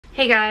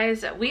Hey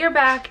guys, we are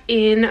back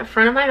in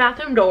front of my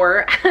bathroom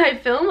door. I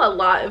film a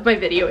lot of my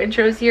video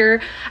intros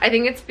here. I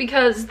think it's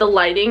because the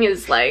lighting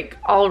is like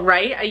all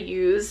right. I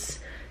use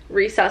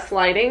recessed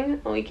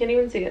lighting. Oh, you can't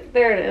even see it.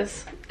 There it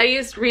is. I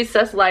used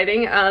recessed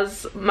lighting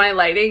as my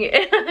lighting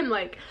and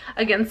like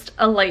against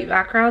a light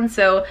background.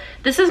 So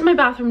this is my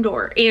bathroom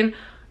door, and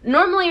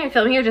normally I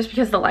film here just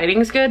because the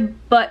lighting's good,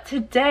 but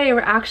today we're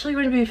actually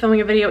going to be filming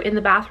a video in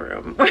the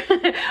bathroom.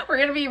 We're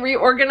going to be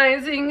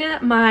reorganizing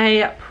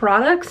my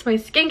products, my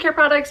skincare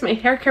products, my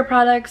hair care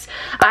products.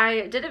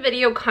 I did a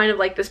video kind of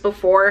like this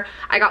before.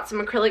 I got some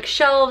acrylic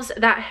shelves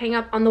that hang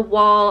up on the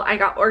wall. I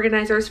got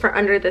organizers for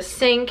under the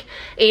sink,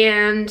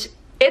 and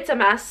it's a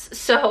mess,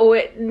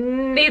 so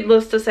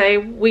needless to say,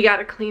 we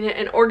gotta clean it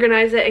and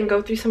organize it and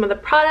go through some of the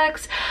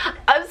products.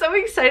 I'm so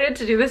excited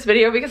to do this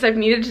video because I've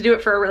needed to do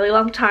it for a really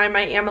long time.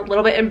 I am a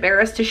little bit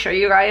embarrassed to show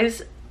you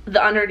guys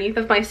the underneath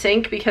of my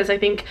sink because I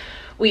think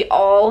we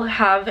all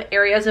have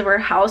areas of our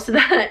house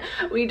that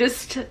we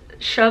just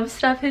shove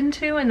stuff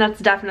into, and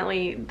that's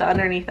definitely the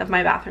underneath of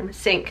my bathroom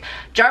sink.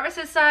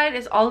 Jarvis's side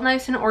is all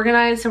nice and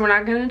organized, so we're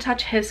not gonna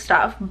touch his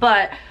stuff,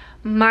 but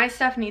my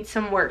stuff needs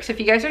some work. So if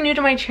you guys are new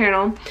to my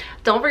channel,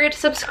 don't forget to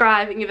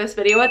subscribe and give this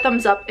video a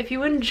thumbs up if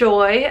you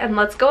enjoy, and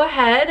let's go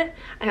ahead,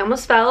 I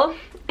almost fell,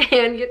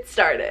 and get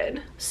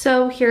started.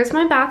 So here's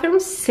my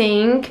bathroom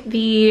sink.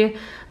 The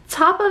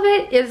top of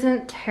it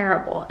isn't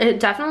terrible.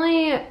 It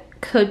definitely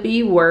could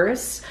be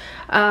worse.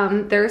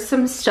 There's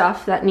some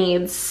stuff that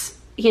needs,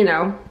 you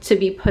know, to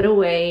be put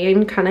away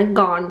and kind of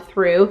gone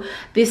through.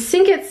 The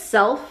sink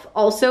itself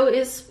also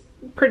is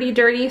pretty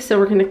dirty, so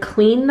we're gonna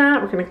clean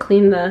that. We're gonna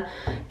clean the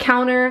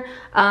counter.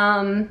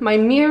 My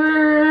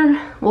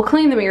mirror, we'll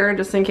clean the mirror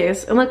just in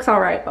case. It looks all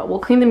right, but we'll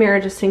clean the mirror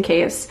just in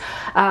case.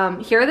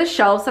 Here are the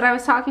shelves that I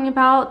was talking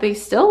about. They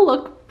still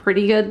look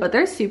pretty good, but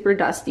they're super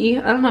dusty.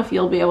 I don't know if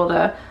you'll be able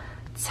to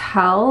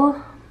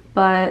tell,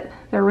 but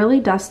they're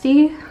really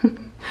dusty.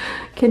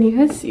 Can you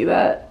guys see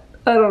that?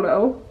 I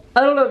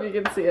don't know if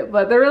you can see it,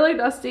 but they're really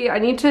dusty. I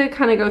need to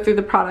kind of go through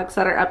the products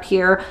that are up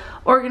here,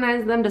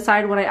 organize them,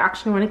 decide what I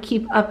actually want to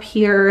keep up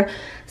here.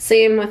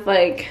 Same with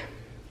like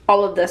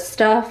all of this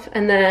stuff.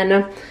 And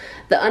then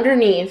the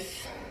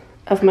underneath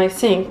of my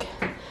sink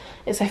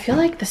is, I feel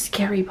like, the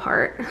scary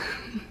part.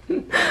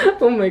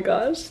 Oh my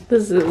gosh,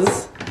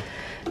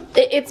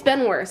 it's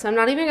been worse. I'm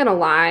not even gonna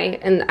lie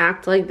and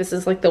act like this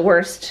is like the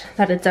worst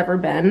that it's ever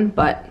been,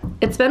 but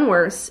it's been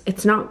worse.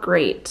 It's not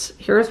great.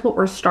 Here's what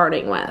we're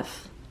starting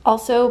with.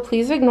 Also,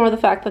 please ignore the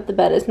fact that the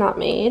bed is not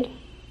made,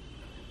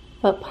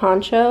 but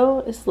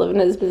Poncho is living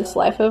his best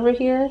life over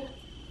here.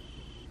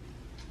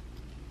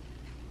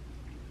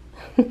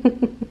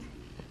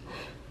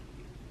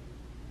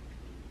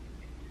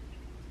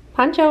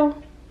 Poncho,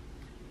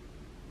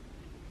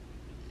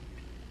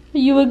 are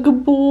you a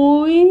good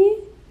boy?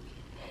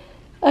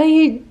 Are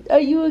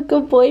you a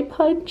good boy,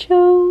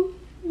 Poncho?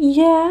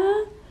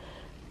 Yeah?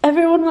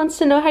 Everyone wants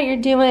to know how you're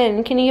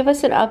doing. Can you give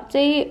us an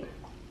update?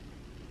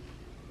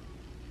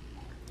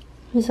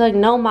 He's like,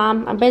 no,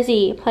 Mom, I'm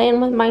busy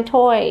playing with my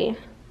toy.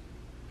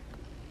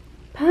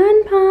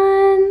 Pon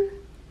Pon.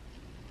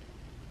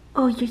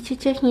 Oh, you're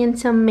such a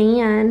handsome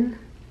man.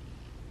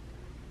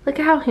 Look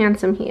at how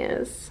handsome he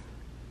is.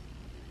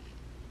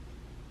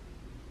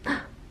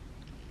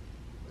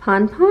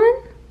 Pon Pon?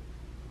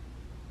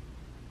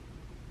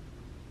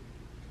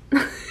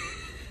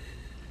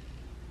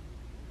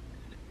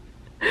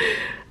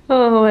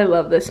 Oh, I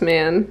love this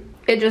man.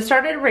 It just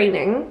started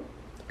raining.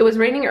 It was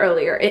raining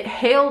earlier. It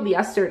hailed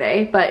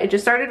yesterday, but it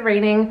just started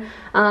raining.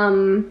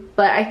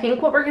 But I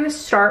think what we're gonna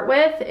start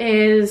with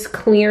is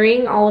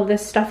clearing all of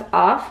this stuff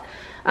off,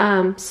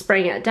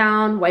 spraying it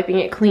down, wiping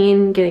it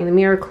clean, getting the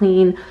mirror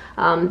clean.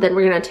 Then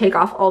we're gonna take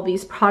off all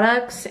these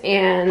products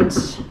and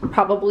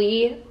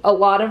probably a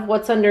lot of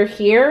what's under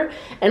here.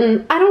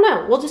 And I don't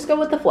know, we'll just go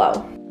with the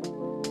flow.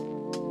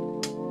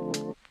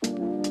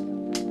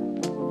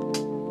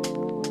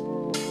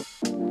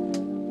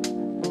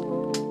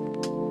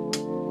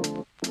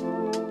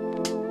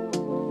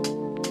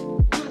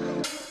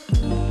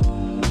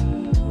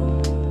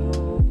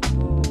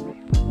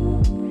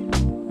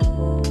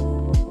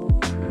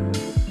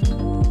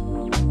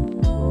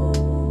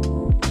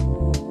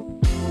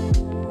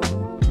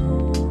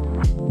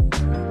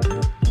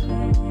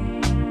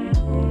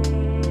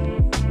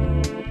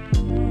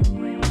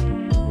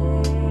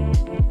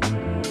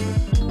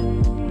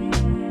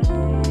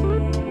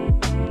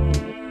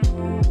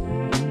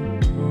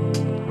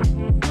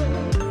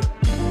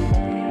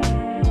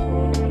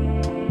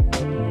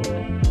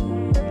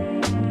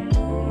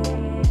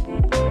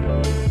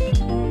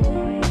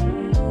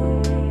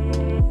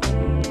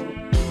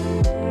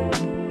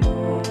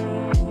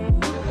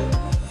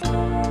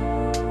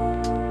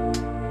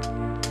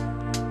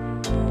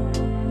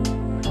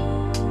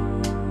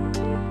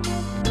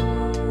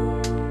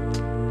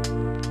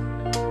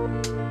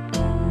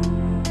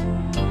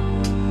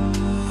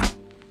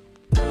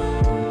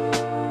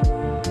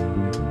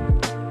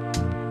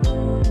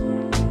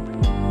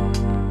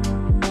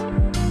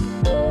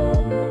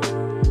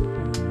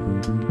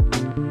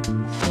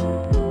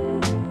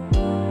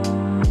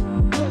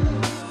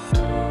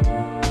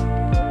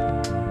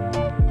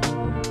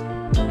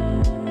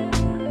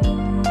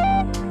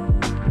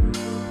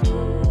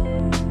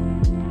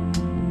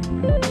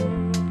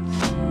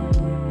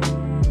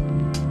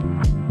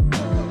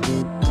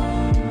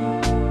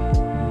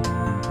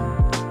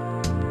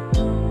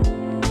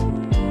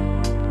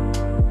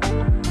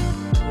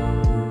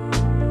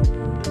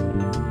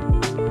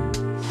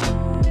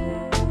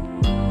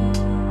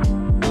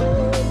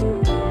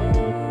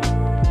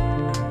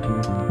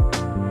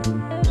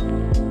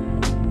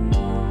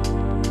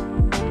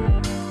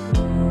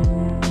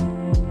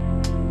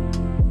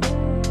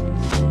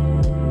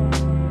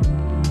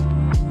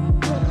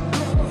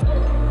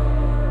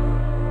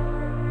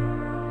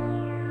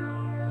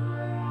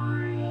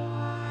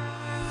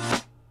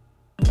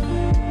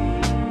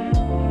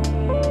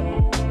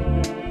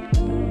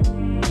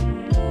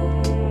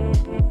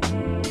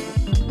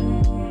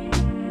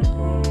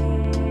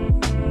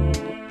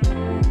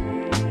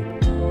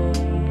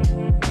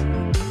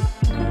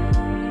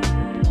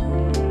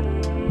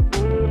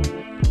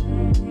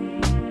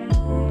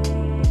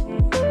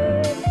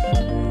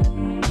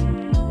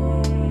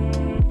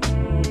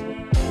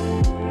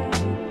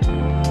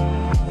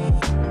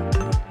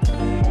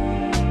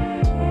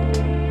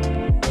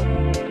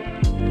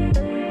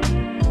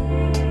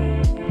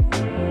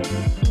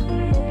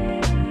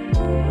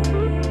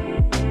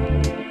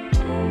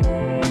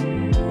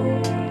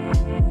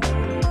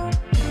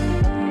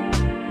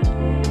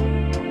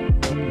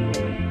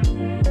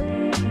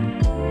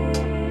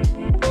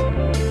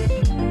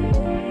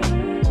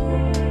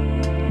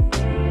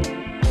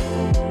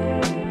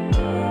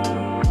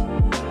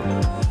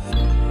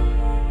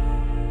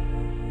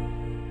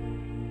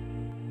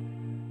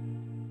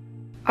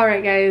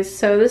 Alright guys,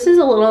 so this is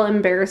a little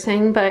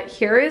embarrassing, but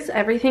here is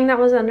everything that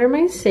was under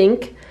my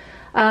sink.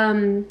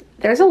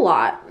 There's a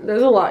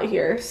lot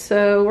here,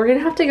 so we're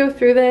gonna have to go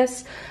through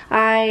this.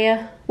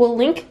 I will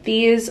link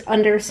these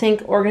under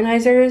sink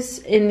organizers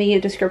in the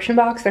description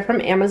box. They're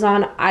from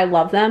Amazon. I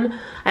love them.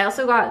 I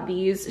also got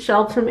these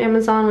shelves from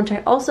Amazon, which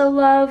I also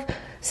love.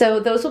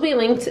 So those will be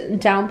linked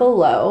down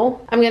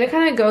below. I'm gonna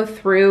kind of go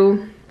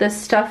through this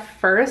stuff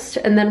first,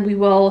 and then we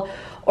will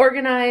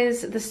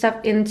organize the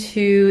stuff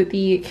into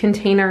the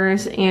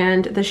containers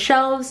and the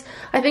shelves.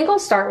 I think I'll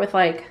start with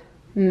like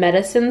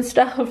medicine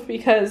stuff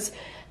because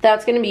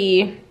that's gonna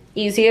be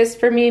easiest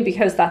for me,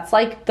 because that's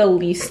like the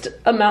least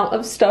amount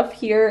of stuff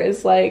here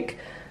is like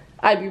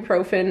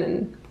ibuprofen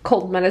and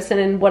cold medicine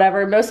and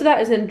whatever. Most of that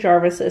is in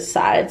Jarvis's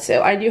side,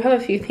 so I do have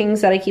a few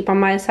things that I keep on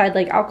my side,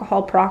 like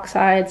alcohol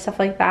peroxide, stuff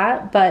like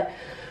that, but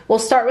we'll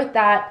start with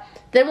that.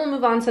 Then we'll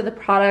move on to the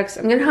products.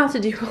 I'm gonna have to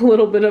do a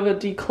little bit of a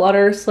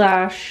declutter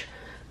slash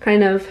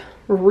kind of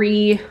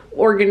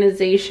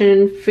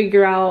reorganization,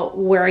 figure out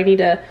where I need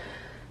to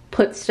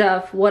put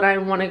stuff, what I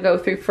want to go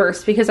through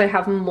first, because I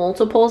have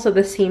multiples of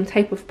the same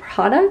type of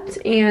product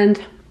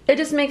and it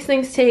just makes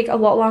things take a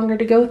lot longer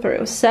to go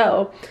through.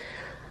 So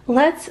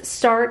let's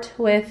start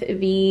with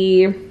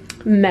the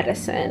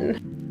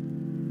medicine.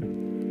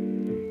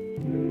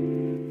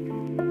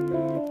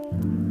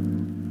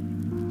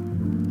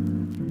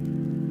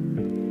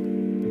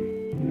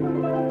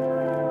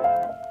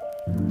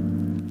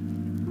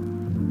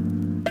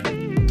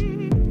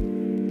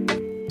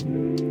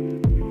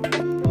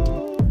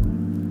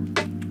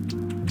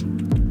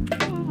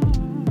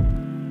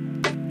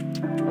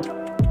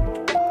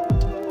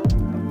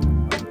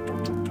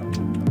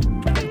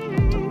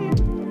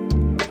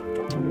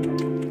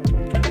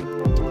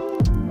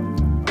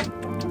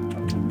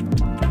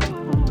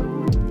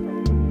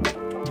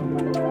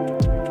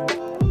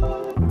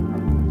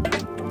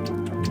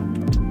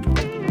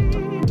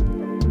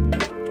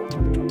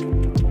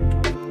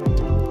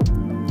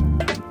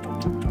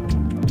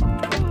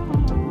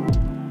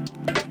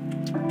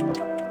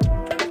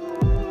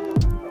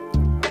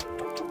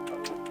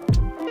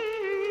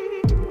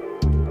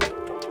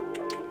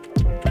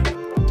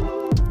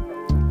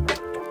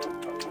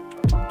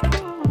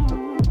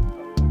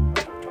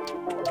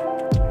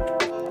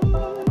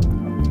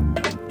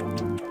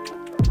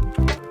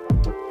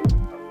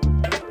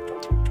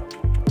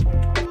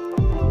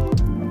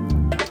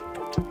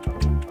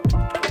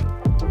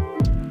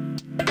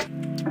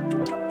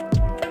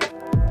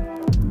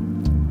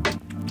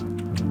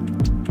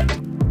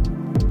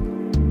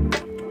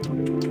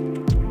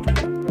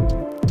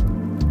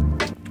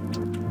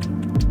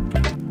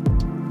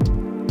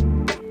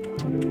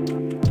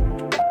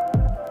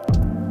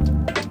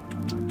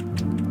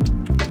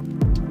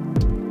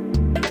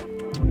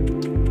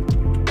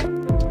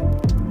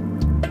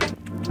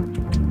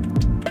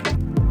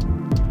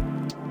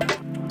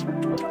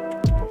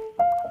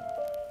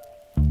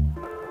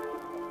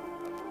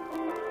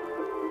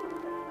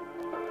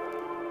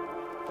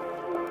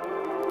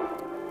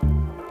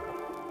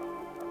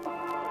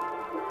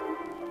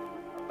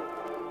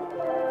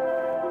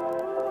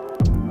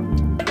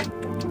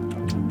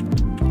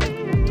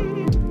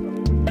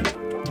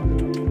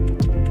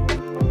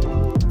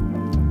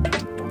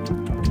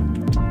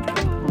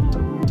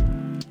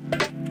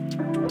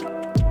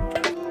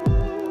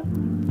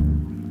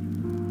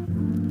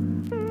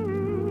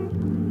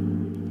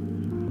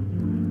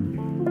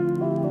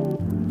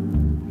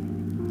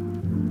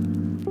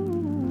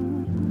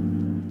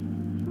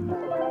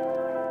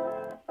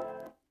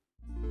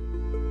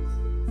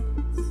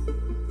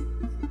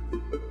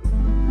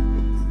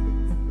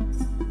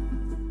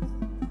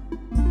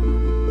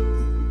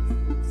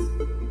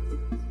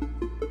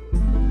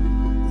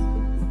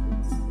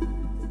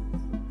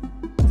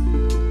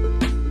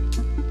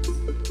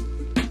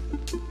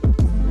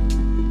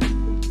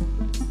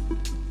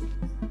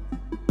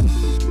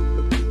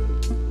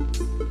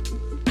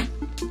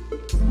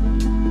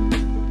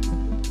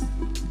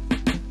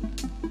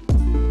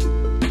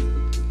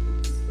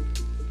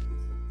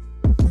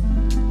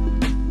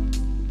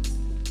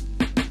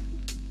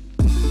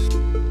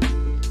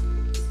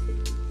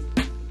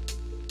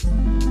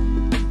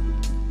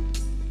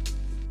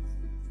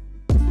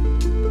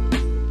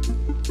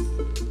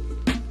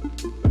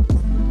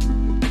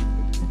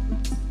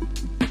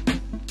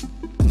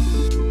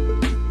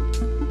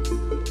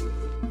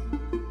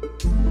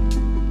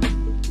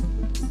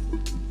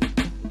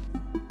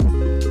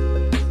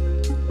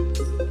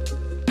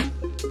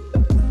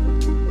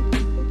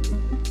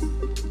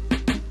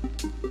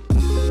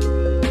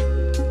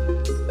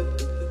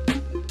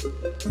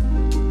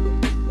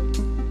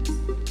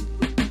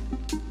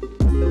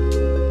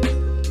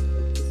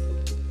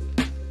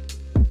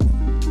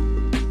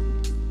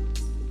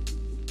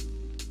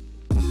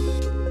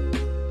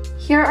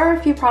 Here are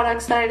a few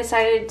products that I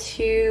decided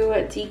to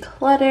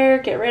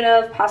declutter, get rid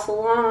of, pass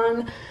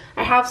along.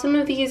 I have some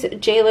of these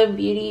JLive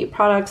Beauty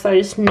products that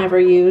I just never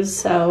use,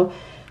 so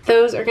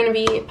those are going to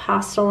be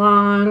passed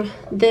along.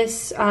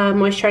 This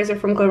moisturizer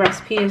from Glow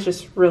Recipe is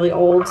just really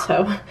old,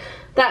 so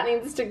That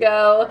needs to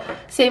go.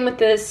 Same with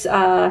this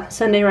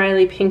Sunday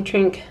Riley Pink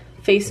Drink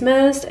face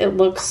mist. It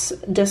looks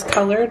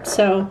discolored,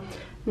 so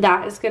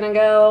that is gonna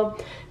go.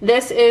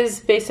 This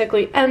is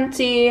basically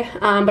empty,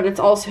 but it's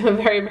also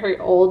very, very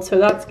old, so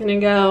that's gonna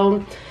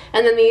go.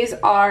 And then these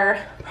are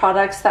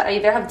products that I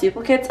either have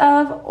duplicates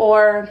of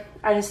or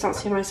I just don't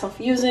see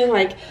myself using.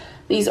 Like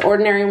these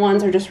ordinary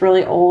ones are just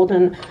really old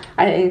and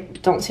I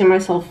don't see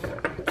myself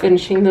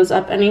finishing those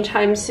up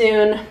anytime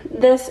soon.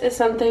 This is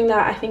something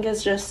that I think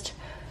is just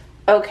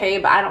okay,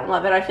 but I don't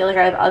love it. I feel like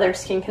I have other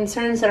skin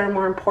concerns that are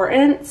more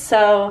important.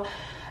 So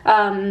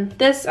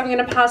this I'm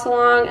gonna pass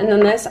along, and then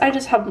this I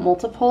just have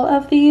multiple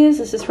of these.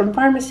 This is from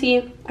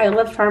Pharmacy. I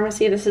love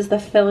Pharmacy. This is the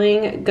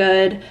Feeling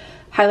Good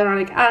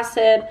hyaluronic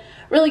acid.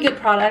 Really good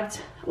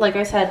product. Like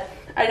I said,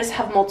 I just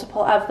have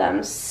multiple of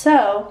them.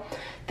 So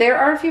there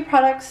are a few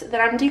products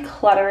that I'm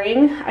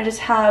decluttering. I just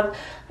have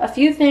a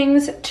few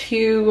things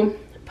to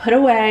put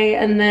away,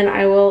 and then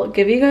I will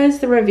give you guys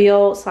the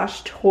reveal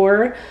 /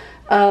 tour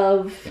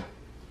of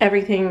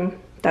everything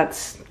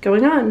that's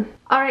going on.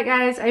 All right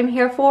guys, I'm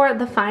here for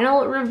the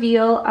final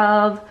reveal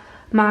of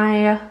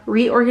my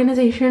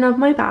reorganization of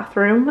my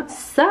bathroom.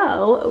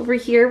 So over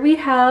here we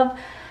have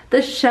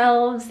the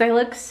shelves. They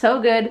look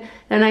so good.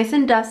 They're nice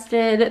and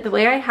dusted. The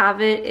way I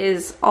have it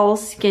is all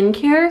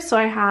skincare. So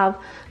I have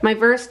my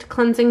Versed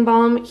Cleansing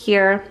Balm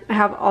here. I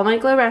have all my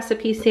Glow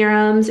Recipe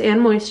serums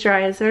and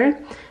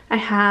moisturizer. I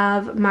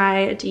have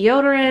my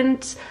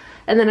deodorant.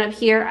 And then up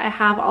here I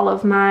have all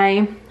of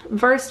my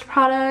Versed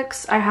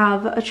products. I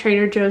have a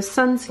Trader Joe's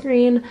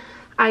sunscreen,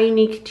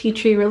 Unique Tea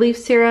Tree Relief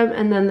Serum,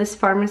 and then this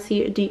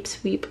Pharmacy Deep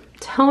Sweep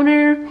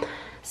Toner.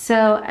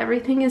 So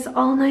everything is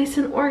all nice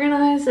and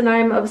organized, and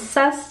I'm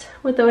obsessed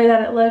with the way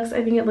that it looks.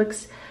 I think it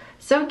looks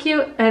so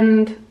cute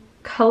and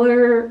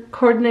color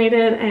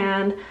coordinated,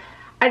 and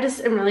I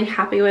just am really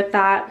happy with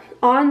that.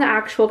 On the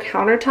actual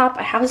countertop,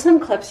 I have some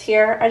clips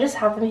here. I just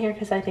have them here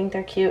because I think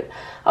they're cute.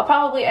 I'll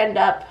probably end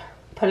up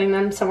putting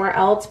them somewhere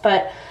else,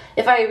 but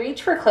if I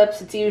reach for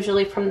clips, it's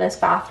usually from this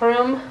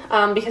bathroom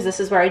because this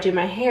is where I do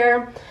my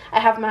hair. I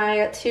have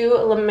my 2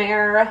 La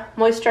Mer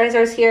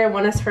moisturizers here.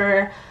 One is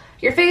for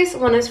your face,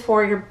 one is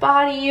for your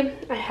body.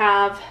 I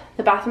have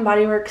the Bath &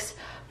 Body Works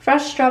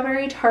Fresh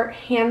Strawberry Tart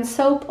Hand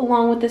Soap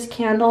along with this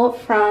candle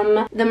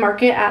from the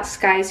market at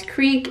Skies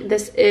Creek.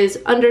 This is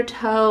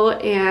Undertow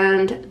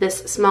and this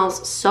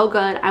smells so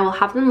good. I will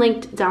have them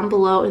linked down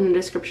below in the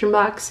description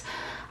box.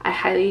 I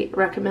highly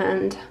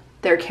recommend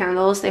their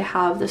candles. They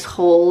have this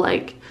whole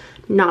like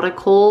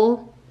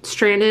nautical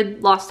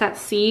stranded Lost at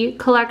Sea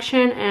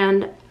collection,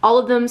 and all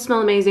of them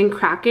smell amazing.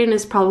 Kraken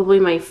is probably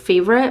my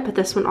favorite, but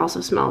this one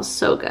also smells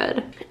so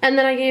good. And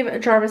then I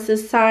gave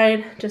Jarvis's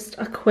side just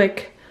a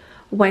quick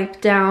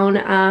wipe down,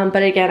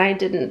 but again, I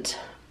didn't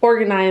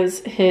organize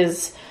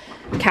his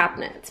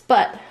cabinets.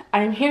 But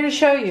I'm here to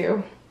show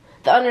you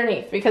the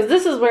underneath because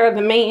this is where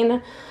the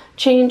main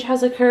change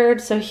has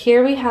occurred. So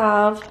here we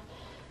have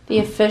the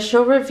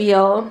official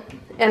reveal,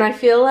 and I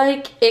feel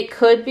like it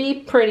could be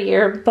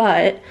prettier,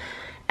 but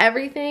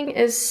everything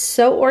is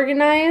so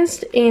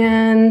organized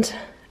and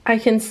I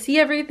can see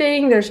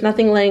everything. There's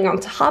nothing laying on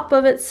top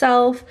of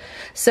itself.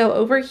 So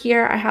over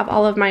here I have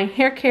all of my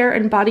hair care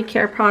and body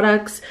care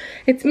products.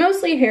 It's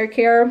mostly hair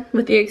care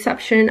with the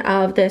exception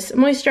of this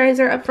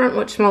moisturizer up front,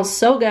 which smells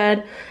so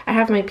good. I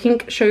have my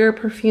pink sugar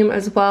perfume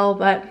as well,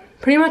 but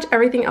pretty much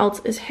everything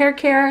else is hair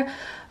care.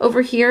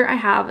 Over here I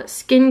have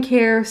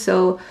skincare,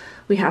 so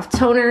we have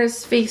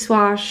toners, face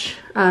wash,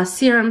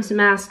 serums,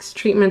 masks,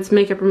 treatments,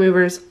 makeup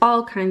removers,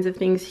 all kinds of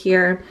things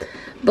here.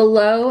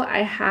 Below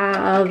I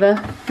have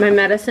my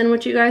medicine,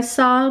 which you guys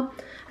saw.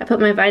 I put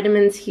my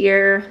vitamins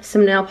here,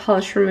 some nail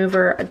polish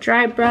remover, a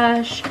dry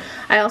brush.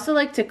 I also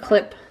like to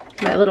clip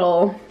my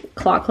little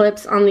claw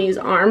clips on these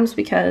arms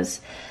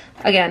because,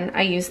 again,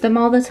 I use them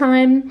all the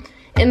time.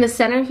 In the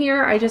center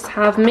here, I just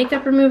have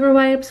makeup remover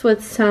wipes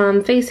with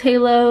some face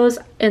halos,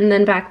 and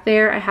then back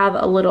there I have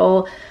a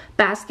little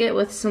basket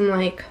with some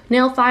like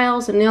nail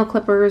files and nail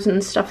clippers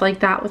and stuff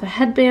like that with a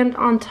headband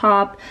on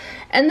top.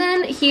 And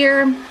then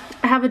here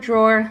I have a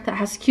drawer that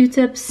has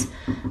Q-tips,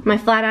 my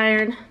flat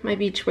iron, my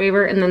beach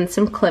waver, and then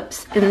some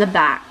clips in the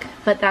back.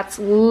 But that's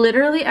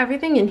literally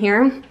everything in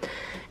here.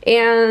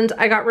 And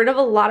I got rid of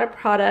a lot of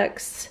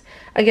products.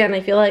 Again,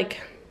 I feel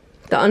like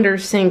the under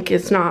sink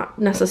is not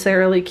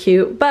necessarily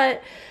cute,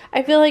 but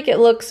I feel like it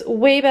looks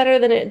way better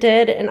than it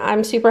did, and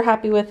I'm super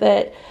happy with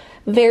it.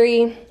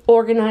 Very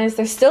organized.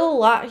 There's still a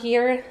lot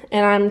here,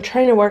 and I'm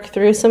trying to work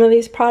through some of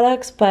these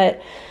products,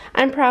 but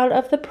I'm proud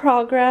of the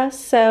progress.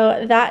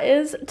 So that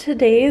is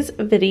today's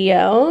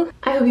video.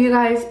 I hope you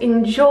guys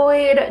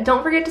enjoyed.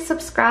 Don't forget to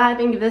subscribe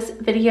and give this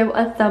video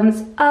a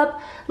thumbs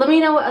up. Let me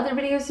know what other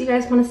videos you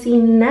guys want to see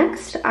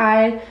next.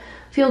 I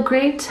feel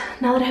great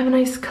now that I have a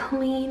nice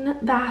clean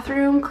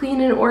bathroom, clean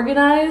and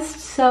organized.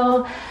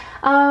 So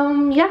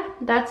yeah,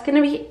 that's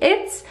gonna be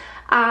it.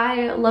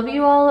 I love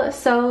you all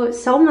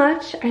so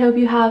much. I hope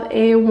you have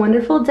a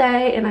wonderful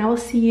day, and I will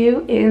see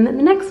you in the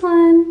next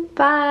one.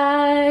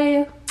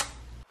 Bye.